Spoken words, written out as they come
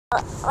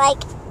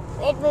Like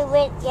when we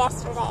went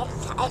yesterday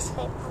to ice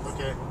cream.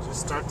 Okay,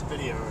 just start the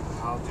video and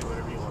I'll do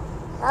whatever you want.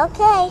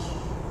 Okay,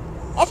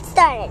 it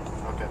started.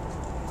 Okay.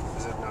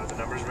 Is it the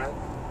numbers red?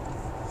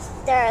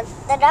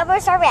 The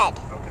numbers are red.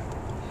 Okay.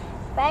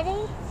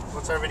 Ready?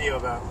 What's our video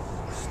about?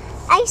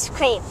 Ice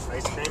cream.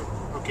 Ice cream?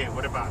 Okay,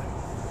 what about it?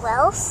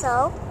 Well,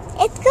 so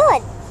it's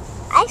good.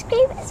 Ice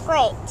cream is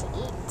great to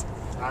eat.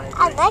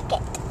 I like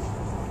it.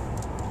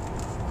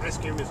 Ice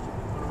cream is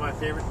one of my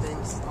favorite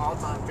things,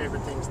 all-time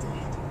favorite things to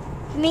eat.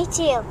 Me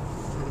too.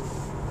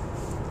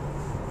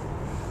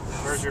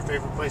 Where's your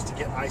favorite place to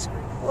get ice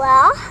cream?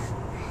 Well,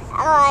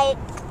 I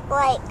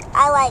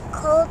like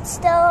Cold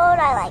Stone.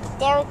 I like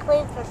Dairy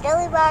Queen for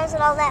Dilly Bars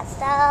and all that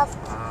stuff.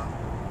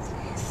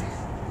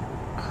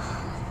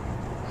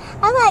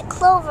 I like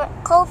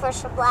Clovers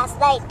from last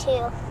night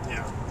too.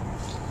 Yeah.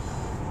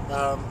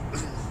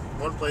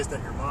 One place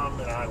that your mom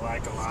and I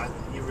like a lot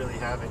that you really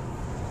haven't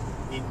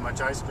eaten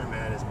much ice cream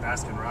at is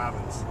Baskin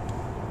Robbins.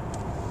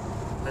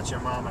 That's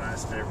your mom and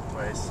I's favorite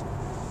place.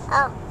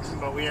 Oh.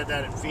 But we had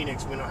that in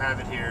Phoenix. We don't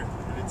have it here.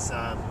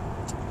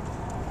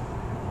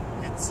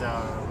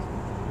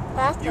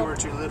 You were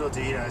too little to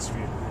eat ice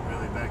cream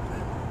really back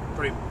then.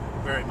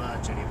 Very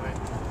much anyway.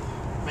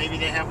 Maybe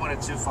they have one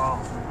in Sioux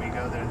Falls when we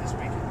go there this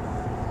weekend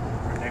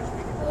or next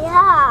weekend.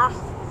 Yeah.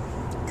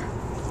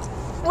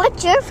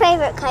 What's your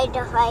favorite kind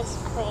of ice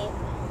cream?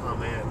 Oh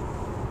man,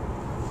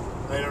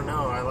 I don't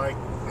know. I like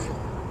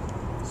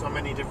so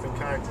many different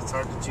kinds. It's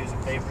hard to choose a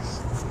favorite.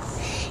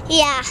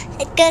 Yeah,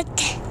 it's good.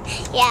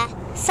 Yeah,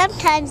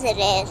 sometimes it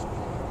is.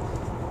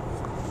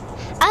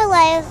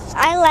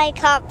 I like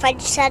hot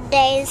fudge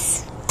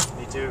sundaes.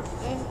 Me too.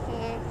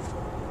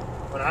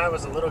 When I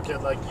was a little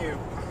kid like you,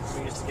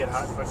 we used to get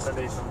hot fudge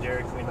sundaes from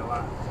Dairy Queen a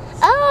lot.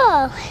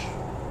 Oh.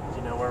 Do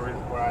you know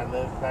where I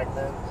lived back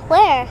then?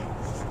 Where?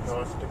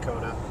 North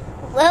Dakota.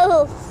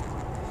 Whoa.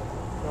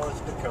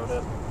 North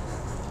Dakota.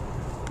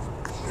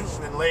 And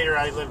then later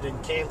I lived in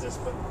Kansas,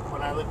 but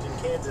when I lived in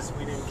Kansas,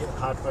 we didn't get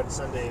hot fudge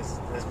sundaes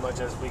as much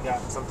as we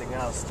got something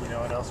else. Do you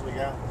know what else we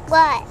got?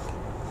 What?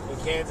 In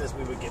Kansas,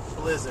 we would get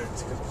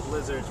blizzards, because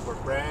blizzards were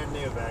brand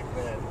new back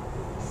then.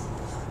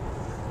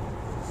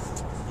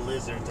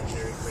 Blizzards at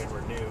Dairy Queen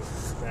were new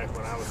back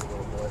when I was a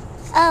little boy.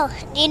 Oh,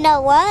 you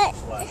know what?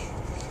 What?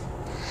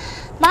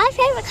 My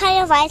favorite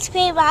kind of ice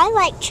cream, I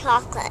like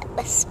chocolate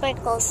with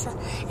sprinkles.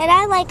 And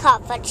I like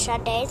hot fudge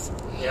sundaes.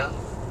 Yeah?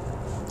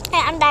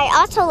 And I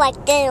also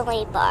like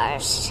Dilly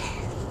Bars,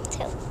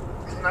 too.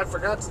 I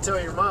forgot to tell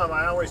your mom,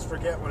 I always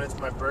forget when it's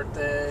my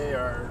birthday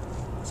or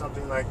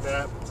something like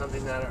that,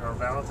 or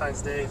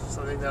Valentine's Day,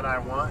 something that I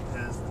want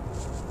is,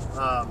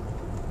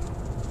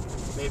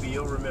 maybe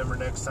you'll remember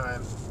next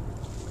time.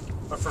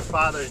 But for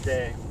Father's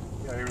Day,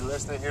 you're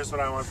listening, here's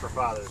what I want for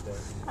Father's Day.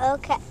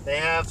 Okay. They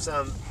have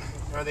some,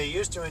 or they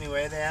used to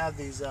anyway, they have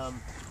these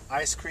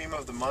ice cream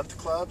of the month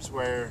clubs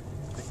where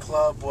the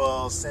club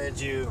will send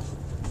you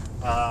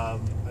a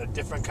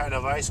different kind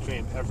of ice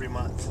cream every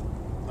month,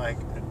 like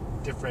a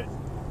different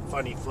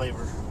funny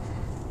flavor.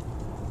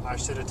 I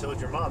should have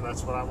told your mom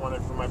that's what I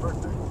wanted for my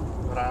birthday,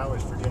 but I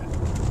always forget.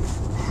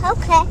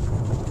 Okay.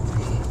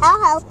 I'll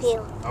help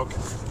you.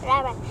 Okay.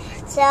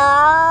 So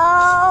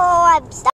I'm